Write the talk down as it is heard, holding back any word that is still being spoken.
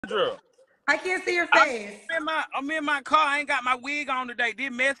Kendra. I can't see your I'm face. in my car. I ain't got my wig on today.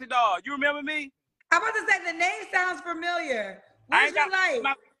 This messy dog. You remember me? I'm about to say the name sounds familiar. I Where's ain't your got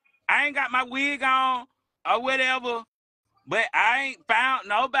light? I ain't got my wig on or whatever. But I ain't found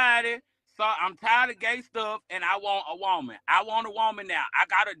nobody. So I'm tired of gay stuff and I want a woman. I want a woman now. I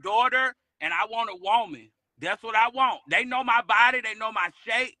got a daughter and I want a woman. That's what I want. They know my body. They know my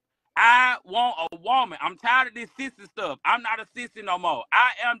shape. I want a woman. I'm tired of this sissy stuff. I'm not a sissy no more.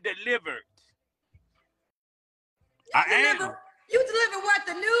 I am delivered. I am. You deliver what?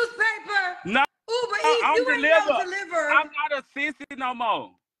 The newspaper? No, Uber Eats? I'm You ain't no delivered. deliverer. I'm not a sissy no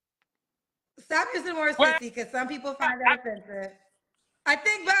more. Stop using the word Well, sissy because some people find that offensive. I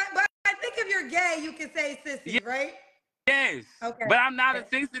think, but I think if you're gay, you can say sissy, right? yes. Okay. But I'm not a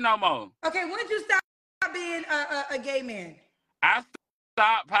sissy no more. Okay, when did you stop being a gay man? I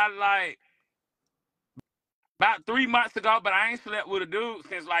stopped probably like about 3 months ago, but I ain't slept with a dude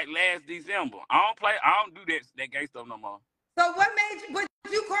since like last December. I don't do that gay stuff no more. So what made you, but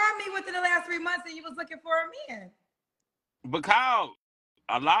you called me within the last 3 months and you was looking for a man? Because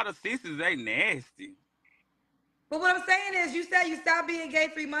a lot of sisters, they nasty. But what I'm saying is you said you stopped being gay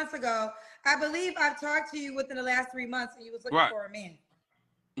 3 months ago. I believe I've talked to you within the last 3 months and you was looking for a man.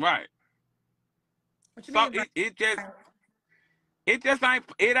 Right. What you So mean? it just ain't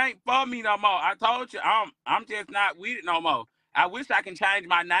for me no more. I told you I'm just not with it no more. I wish I can change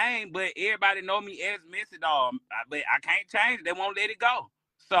my name, but everybody know me as Missy Dog. But I can't change it. They won't let it go.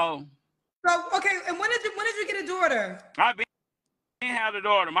 So okay, and when did you get a daughter? I been have a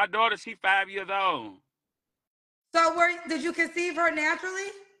daughter. My daughter, she 5 years old. So did you conceive her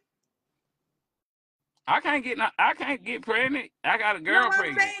naturally? I can't get pregnant. I got a girl what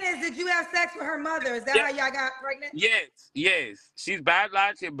pregnant. I'm saying is, did you have sex with her mother? Is that how y'all got pregnant? Yes. She's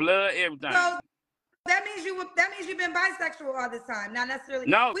biological, blood, everything. So that means you've been bisexual all this time. Not necessarily.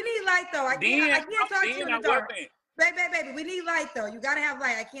 No. We need light though. I can't talk to you in the dark. Baby, we need light though. You gotta have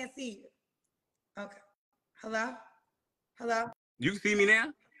light. I can't see you. Okay. Hello? You see me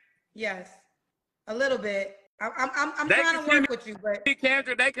now? Yes. A little bit. I'm trying to work with you, but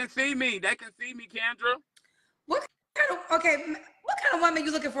Kendra, they can see me. They can see me, Kendra. What kind of woman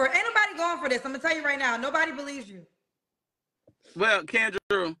you looking for? Ain't nobody going for this. I'm gonna tell you right now. Nobody believes you. Well,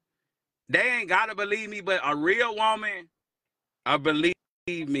 Kendra, they ain't gotta believe me, but a real woman, believe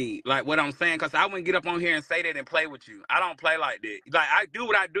me, like what I'm saying, because I wouldn't get up on here and say that and play with you. I don't play like that. Like I do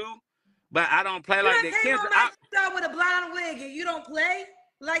what I do, but I don't play like that. Kendra, on my show with a blonde wig and you don't play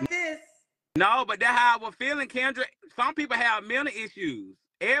like this. No, but that's how I was feeling, Kendra. Some people have mental issues.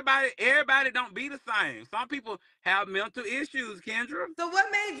 Everybody don't be the same. Some people have mental issues, Kendra. So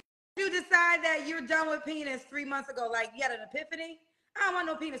what made you decide that you're done with penis 3 months ago? Like you had an epiphany? I don't want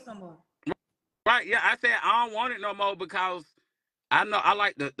no penis no more. Right, yeah. I said I don't want it no more because I know I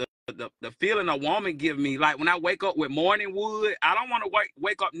like the feeling a woman give me. Like when I wake up with morning wood, I don't want to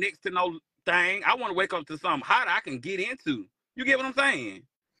wake up next to no thing. I want to wake up to something hot I can get into. You get what I'm saying?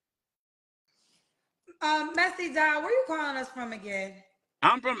 Messy Doll, where you calling us from again?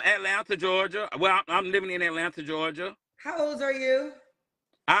 I'm from Atlanta, Georgia. Well, I'm living in Atlanta, Georgia. How old are you?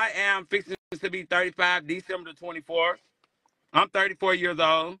 I am fixing to be 35 December the 24th. I'm 34 years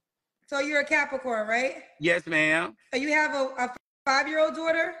old. So you're a Capricorn, right? Yes, ma'am. You have a 5-year-old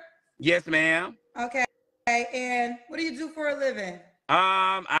daughter? Yes, ma'am. Okay. And what do you do for a living?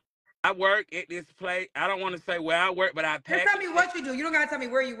 I work at this place. I don't want to say where I work, but I package. Just tell me what you do. You don't gotta tell me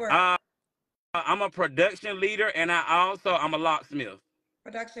where you work. I'm a production leader, and I'm a locksmith.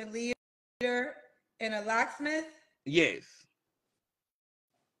 Production leader and a locksmith? Yes.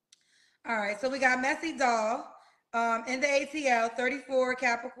 All right. So we got Messy Doll in the ATL, 34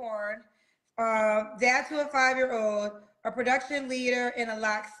 Capricorn, dad to a 5-year-old, a production leader, and a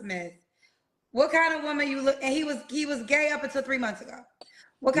locksmith. What kind of woman you look? And he was gay up until 3 months ago.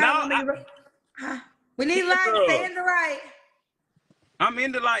 What kind of woman you look? We need light. Stay in the light. I'm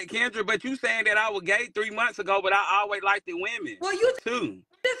into like Kendra, but you saying that I was gay 3 months ago, but I always liked the women. Well, you too.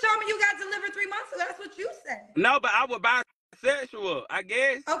 Just told me you got delivered 3 months ago. That's what you said. No, but I was bisexual, I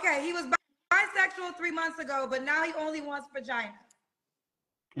guess. Okay, he was bisexual 3 months ago, but now he only wants vagina.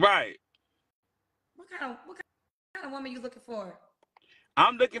 Right. What kind of woman you looking for?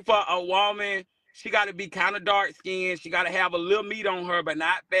 I'm looking for a woman. She got to be kind of dark skinned. She got to have a little meat on her, but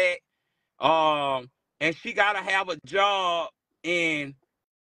not fat. And she got to have a job, and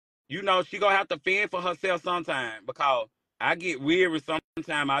she gonna have to fend for herself sometime, because I get weary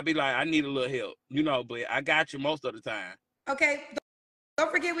sometimes. I be like, I need a little help, but I got you most of the time. Okay, don't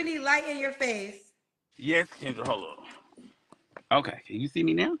forget we need light in your face. Yes, Kendra, hold on. Okay, can you see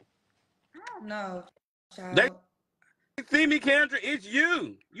me now? I don't know, child. see me, Kendra. It's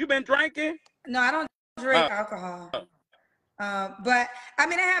you. You been drinking? No, I don't drink alcohol. But I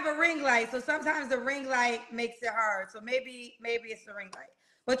mean, I have a ring light, so sometimes the ring light makes it hard. So maybe it's the ring light.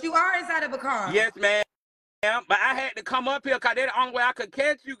 But you are inside of a car. Yes, ma'am. But I had to come up here because they're the only way I could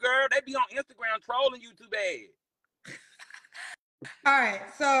catch you, girl. They be on Instagram trolling you too bad. All right.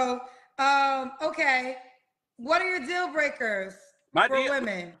 So, okay. What are your deal breakers for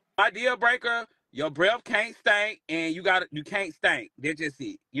women? My deal breaker, your breath can't stink, and you can't stink. That's just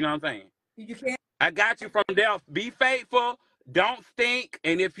it. You know what I'm saying? You can't. I got you from there. Be faithful. Don't stink.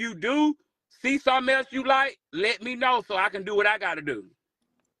 And if you do see something else you like, let me know so I can do what I got to do.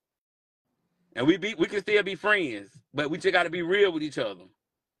 And we can still be friends, but we just got to be real with each other.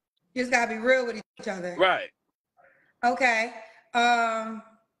 You just got to be real with each other. Right. Okay.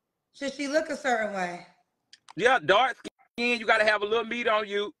 Should she look a certain way? Yeah, dark skin, you got to have a little meat on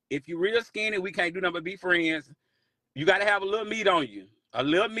you. If you real skinny, we can't do nothing but be friends. You got to have a little meat on you. A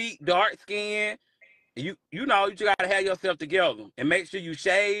little meat, dark skin. You know, you just got to have yourself together and make sure you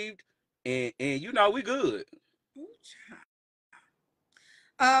shaved and you know, we good.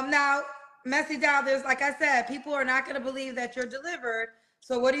 Now, Messy Doll, there's, like I said, people are not going to believe that you're delivered.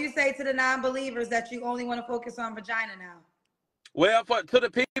 So what do you say to the non-believers that you only want to focus on vagina now? Well, to the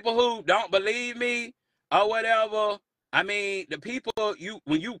people who don't believe me or whatever, I mean, the people,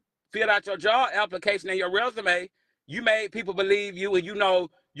 when you fill out your job application and your resume, you made people believe you, and you know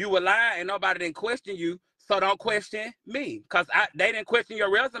you were lying and nobody didn't question you. So don't question me, because they didn't question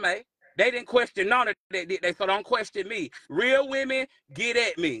your resume. They didn't question none of that. So don't question me. Real women, get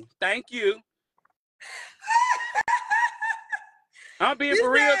at me. Thank you. I'm being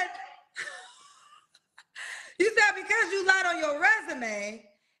for real. You said because you lied on your resume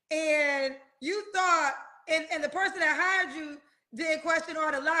and you thought, and the person that hired you didn't question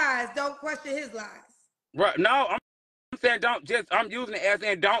all the lies, don't question his lies. Right. No, I'm saying I'm using it as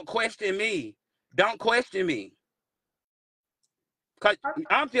in don't question me. Don't question me. Cause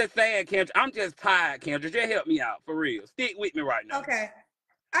I'm just saying, Kendra, I'm just tired, Kendra. Just help me out, for real. Stick with me right now. Okay.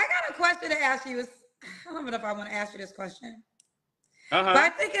 I got a question to ask you. I don't know if I want to ask you this question. But I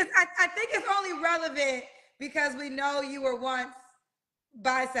think it's only relevant because we know you were once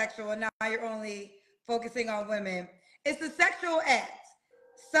bisexual and now you're only focusing on women. It's the sexual act.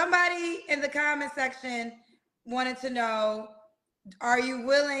 Somebody in the comment section wanted to know, are you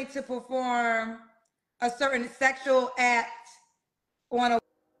willing to perform a certain sexual act on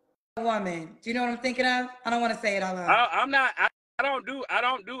a woman? Do you know what I'm thinking of? I don't want to say it out loud. I don't do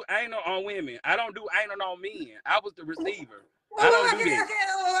anal on women. I don't do anal on men. I was the receiver. Okay,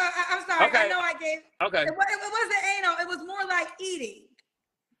 I'm sorry. Okay. I know I gave. Okay. It wasn't anal. It was more like eating.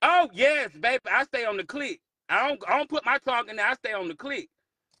 Oh yes, baby. I stay on the clit. I don't put my tongue in there. I stay on the clit,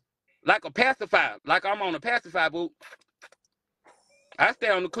 like a pacifier. Like I'm on a pacifier, boo. I stay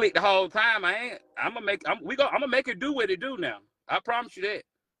on the clit the whole time. I'm gonna make it do what it do now. I promise you that.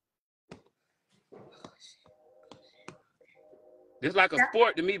 It's like a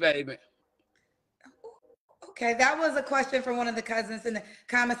sport to me, baby. Okay, that was a question from one of the cousins in the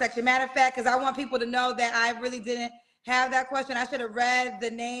comment section. Matter of fact, because I want people to know that I really didn't have that question. I should have read the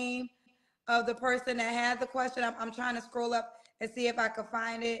name of the person that had the question. I'm trying to scroll up and see if I could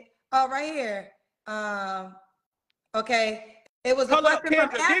find it. Oh, right here. Okay. It was a question from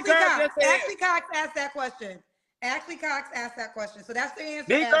Ashley Cox. Ashley Cox asked that question. Ashley Cox asked that question. So that's the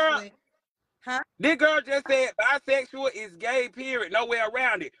answer, Ashley. Huh? This girl just said bisexual is gay, period. Nowhere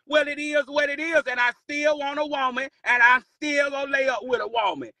around it. Well, it is what it is, and I still want a woman, and I'm still gonna lay up with a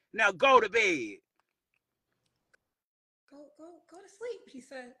woman. Now go to bed. Go to sleep, she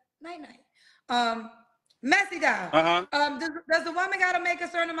said. Night night. Messy Doll. Does the woman gotta make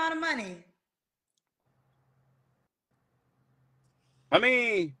a certain amount of money? I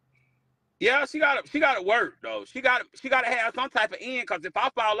mean, yeah, she gotta work though. She gotta have some type of end, because if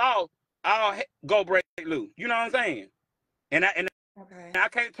I fall off, I'll go break loose. You know what I'm saying? And I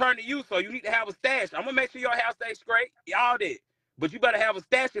can't turn to you, so you need to have a stash. I'm gonna make sure your house stays straight. Y'all did. But you better have a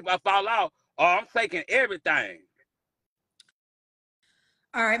stash if I fall out, or I'm taking everything.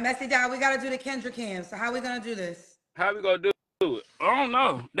 All right, Messy Doll, we gotta do the Kendra cam. So how we gonna do this? How we gonna do it? I don't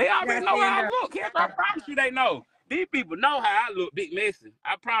know. They already know how I look. Kendra, I promise you they know. These people know how I look, big messy.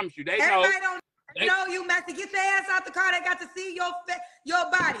 I promise you, they know. Everybody don't know you, Messy. Get your ass out the car. They got to see your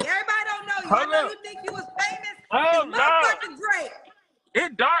body. Everybody don't know you. I know you think you was famous. Oh, no. Motherfucking great.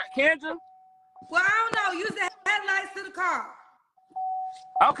 It's dark, Kendra. Well, I don't know. Use the headlights to the car.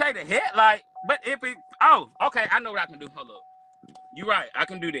 Okay, the headlight. But if it... Oh, okay. I know what I can do. Hold up. You're right. I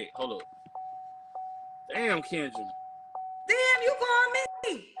can do that. Hold up. Damn, Kendra. Damn, you calling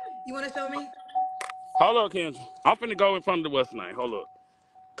me. You want to show me? Hold up, Kendra. I'm finna go in front of the what's name. Hold up.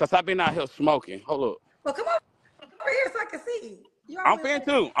 Cause I've been out here smoking. Hold up. Well, come over here so I can see. You I'm always. finna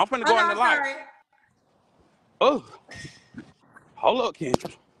too. I'm finna Oh go no, in the I'm light. sorry. Oh, hold up,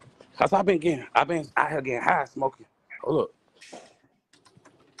 Kendra. Cause I've been out here getting high smoking. Hold up.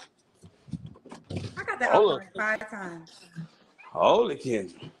 I got that Hold outfit up. like 5 times. Holy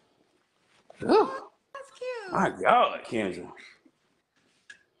Kendra. Oh, Whew. that's cute. My God, Kendra.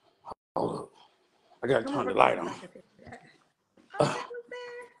 Hold up. I gotta Come turn over the light so on. I can see that. Oh, that was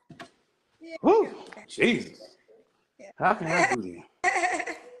there. Yeah, we Whew. got that. Jesus. How can I do this?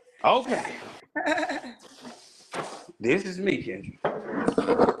 Okay. Yeah. This is me, Kendra. We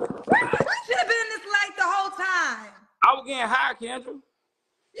should have been in this light the whole time. I was getting high, Kendra.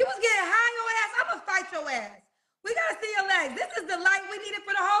 You was getting high your ass. I'm gonna fight your ass. We gotta see your legs. This is the light we needed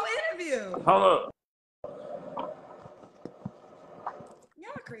for the whole interview. Hold up.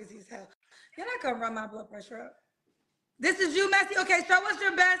 Y'all crazy as hell. You're not gonna run my blood pressure up. This is you, Messy. Okay, show us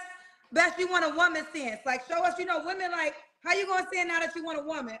your best you want a woman sense. Like, show us, women, like, how you gonna say now that you want a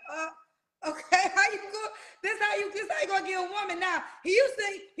woman? Okay, how you go? This how you gonna get a woman now? He used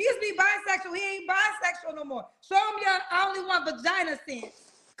to be bisexual. He ain't bisexual no more. Show him your I only want vagina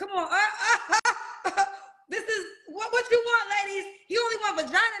sense. Come on. This is what you want, ladies. You only want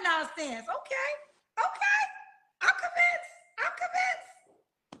vagina now sense. Okay. I'm convinced.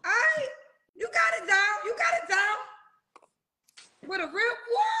 All right. You got it down. With a real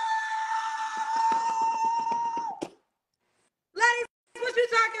whoa! Ladies, what you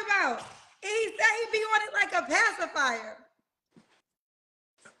talking about? He said he be on it like a pacifier.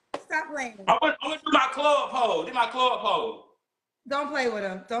 Stop playing. I'm gonna do my club pole. Do my club pole. Don't play with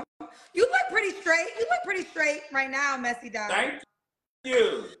him. Don't. You look pretty straight. Right now, Messy Dog. Thank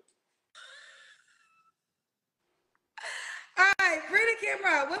you. All right, Frida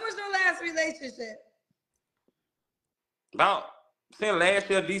Kimra, when was your last relationship? About since last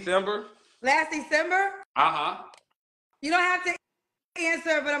year, December. Last December? Uh-huh. You don't have to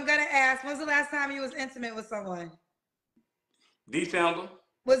answer, but I'm gonna ask. When's the last time you was intimate with someone? December.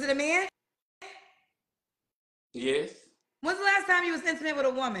 Was it a man? Yes. When's the last time you was intimate with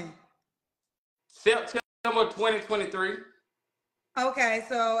a woman? September 2023. Okay,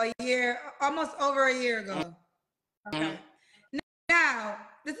 so a year, almost over a year ago. Okay. Now,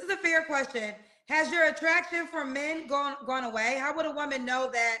 this is a fair question. Has your attraction for men gone away? How would a woman know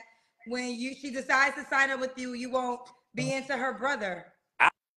that when she decides to sign up with you, you won't be into her brother?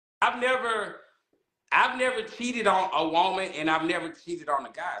 I've never cheated on a woman, and I've never cheated on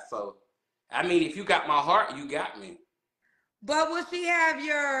a guy. So, I mean, if you got my heart, you got me. But will she have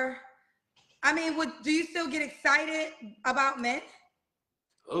your? I mean, do you still get excited about men?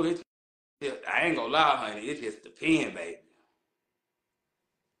 Oh, I ain't gonna lie, honey. It just depends, baby.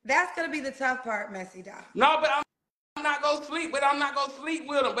 That's gonna be the tough part, Messy Dog. No, but I'm not gonna sleep. But I'm not gonna sleep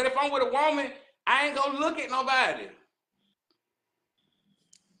with them. But if I'm with a woman, I ain't gonna look at nobody.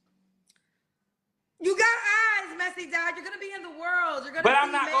 You got eyes, Messy Dog. You're gonna be in the world. You're gonna. But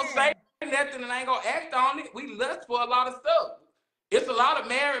I'm not gonna say nothing, and I ain't gonna act on it. We lust for a lot of stuff. It's a lot of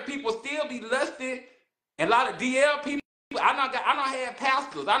married people still be lusting, and a lot of DL people. I don't have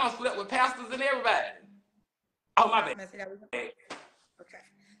pastors. I don't slept with pastors and everybody. Oh, my bad. Messy Dog. Okay.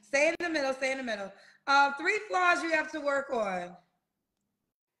 Stay in the middle. 3 flaws you have to work on.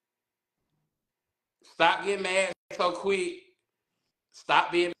 Stop getting mad so quick.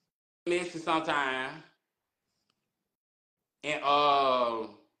 Stop being messy sometimes. And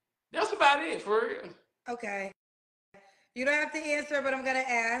that's about it for real. Okay. You don't have to answer, but I'm gonna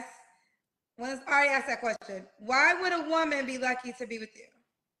ask. I already asked that question. Why would a woman be lucky to be with you?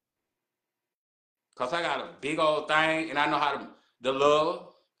 Cause I got a big old thing, and I know how to love.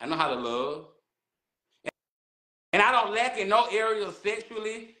 I know how to love. And I don't lack in no area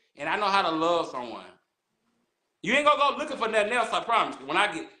sexually, and I know how to love someone. You ain't gonna go looking for nothing else, I promise you. When I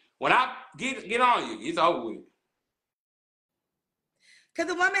get on you, it's over with. Could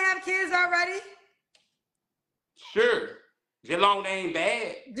the woman have kids already? Sure. As long as they ain't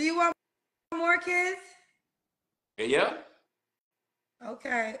bad. Do you want more kids? Yeah.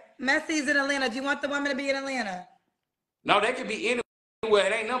 Okay. Messy's in Atlanta. Do you want the woman to be in Atlanta? No, they could be anywhere.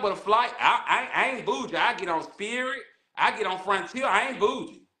 It ain't nothing but a flight. I ain't bougie. I get on Spirit. I get on Frontier. I ain't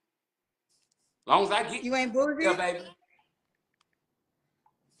bougie. As long as I get You ain't bougie? yeah, baby.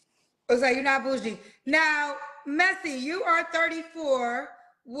 So you're not bougie. Now, Messy, you are 34.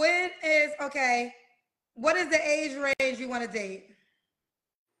 What is the age range you want to date?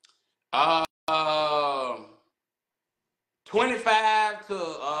 25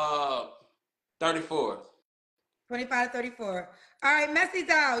 to 34. 25 to 34. All right, Messy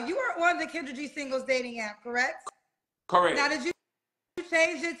Doll, you are on the Kendra G Singles dating app, correct? Correct. Now, did you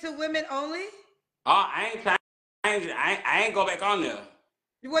change it to women only? I ain't changed it. I ain't go back on there.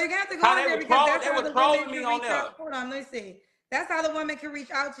 Well, you're going to have to go on there because that's how the women can reach there. out. Hold on, let me see. That's how the woman can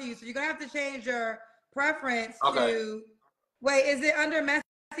reach out to you. So you're going to have to change your preference to... Wait, is it under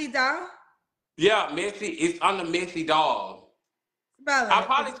Messy Doll? Yeah, Messy. It's under Messy Doll. Spell it. I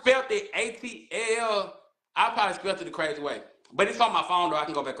probably spelled it ATL. I probably spelled it the crazy way. But it's on my phone, though. I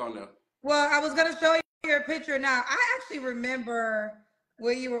can go back on there. Well, I was going to show you your picture now. I actually remember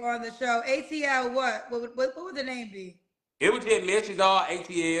when you were on the show. ATL what? What would the name be? It was just Messy Doll,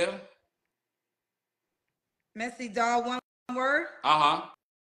 ATL. Messy Doll, one word? Uh-huh.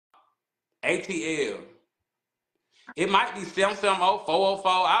 ATL. It might be 770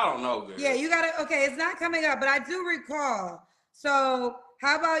 404. I don't know, girl. Yeah, you got to... Okay, it's not coming up, but I do recall. So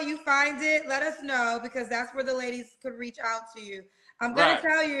how about you find it? Let us know because that's where the ladies could reach out to you. I'm going to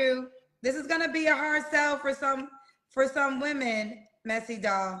tell you, this is going to be a hard sell for some women, Messy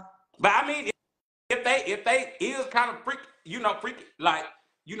Doll. But I mean, if they is kind of freak, like,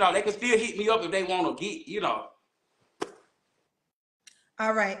 they can still hit me up if they want to get,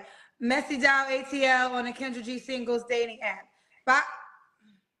 All right. Messy Doll ATL on the Kendra G Singles dating app. Bye.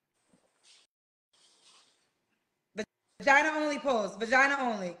 Vagina only pose. Vagina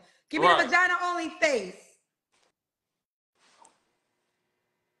only. Give me the vagina only face.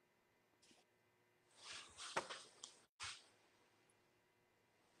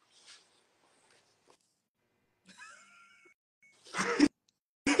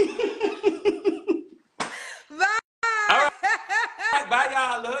 Bye. All right. Bye,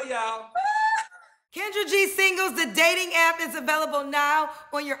 y'all. Love y'all. Kendra G Singles, the dating app, is available now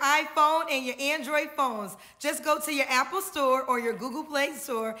on your iPhone and your Android phones. Just go to your Apple Store or your Google Play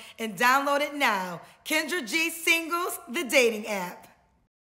Store and download it now. Kendra G Singles, the dating app.